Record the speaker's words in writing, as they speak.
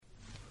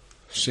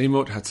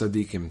Shemot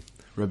Hatzaddikim,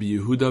 Rabbi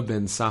Yehuda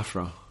ben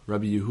Safra,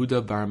 Rabbi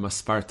Yehuda bar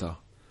Masparta,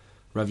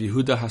 Rav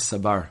Yehuda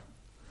HaSabar,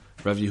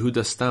 Rav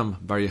Yehuda Stam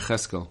bar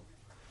Yecheskel,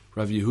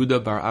 Rav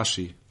Yehuda bar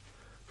Ashi,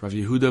 Rav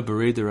Yehuda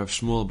bereder Rav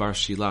Shmuel bar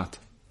Shilat,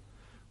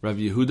 Rav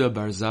Yehuda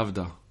bar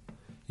Zavda,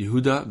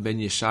 Yehuda ben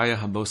Yeshaya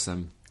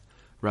HaBosem,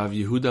 Rav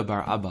Yehuda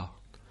bar Abba,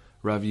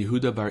 Rav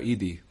Yehuda bar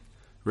Idi,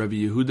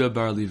 Rabbi Yehuda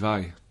bar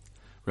Levi,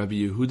 Rabbi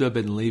Yehuda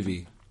ben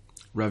Levi,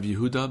 Rav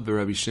Yehuda ber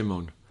Rabbi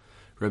Shimon,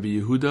 Rabbi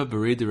Yehuda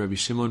bereder Rabbi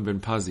Shimon ben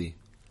Pazi,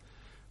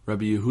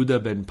 Rabbi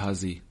Yehuda ben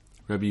Pazi,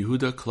 Rabbi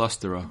Yehuda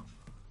Klostera,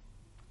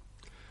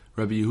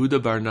 Rabbi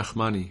Yehuda bar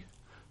Nachmani,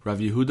 Rav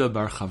Yehuda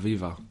bar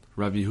Chaviva,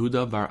 Rav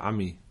Yehuda bar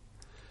Ami,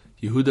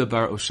 Yehuda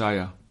bar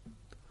Oshaya,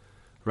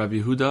 Rav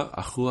Yehuda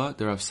Achua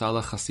de Rav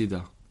Salah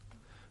Chasida,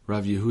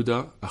 Rav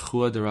Yehuda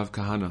Achua de Rav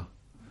Kahana,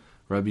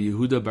 Rabbi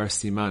Yehuda bar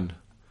Siman,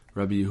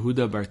 Rabbi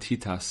Yehuda bar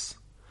Titas,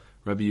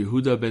 Rabbi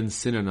Yehuda ben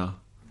Sinana,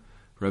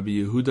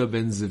 Rabbi Yehuda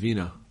ben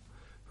Zevina,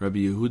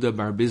 Rabbi Yehuda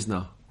bar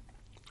Bizna,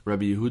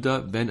 Rabbi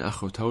Yehuda ben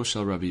Achoto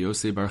shel Rabbi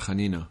Yosei bar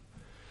Chanina,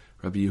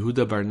 Rabbi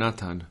Yehuda bar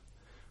Natan,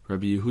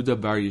 Rabbi Yehuda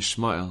bar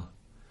Yishmael,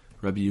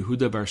 Rabbi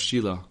Yehuda bar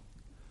Shila,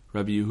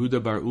 Rabbi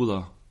Yehuda bar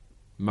Ula,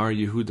 Mar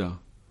Yehuda,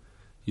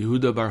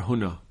 Yehuda bar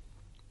Huna,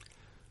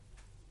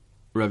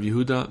 Rav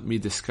Yehuda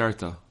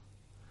midiskarta,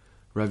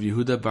 Rav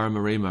Yehuda bar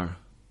Meremar,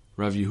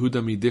 Rav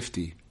Yehuda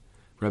midifti,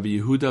 Rabbi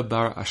Yehuda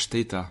bar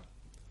Ashteta,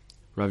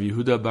 Rav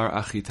Yehuda bar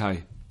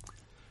Achitai,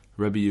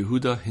 Rabbi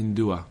Yehuda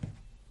Hindua.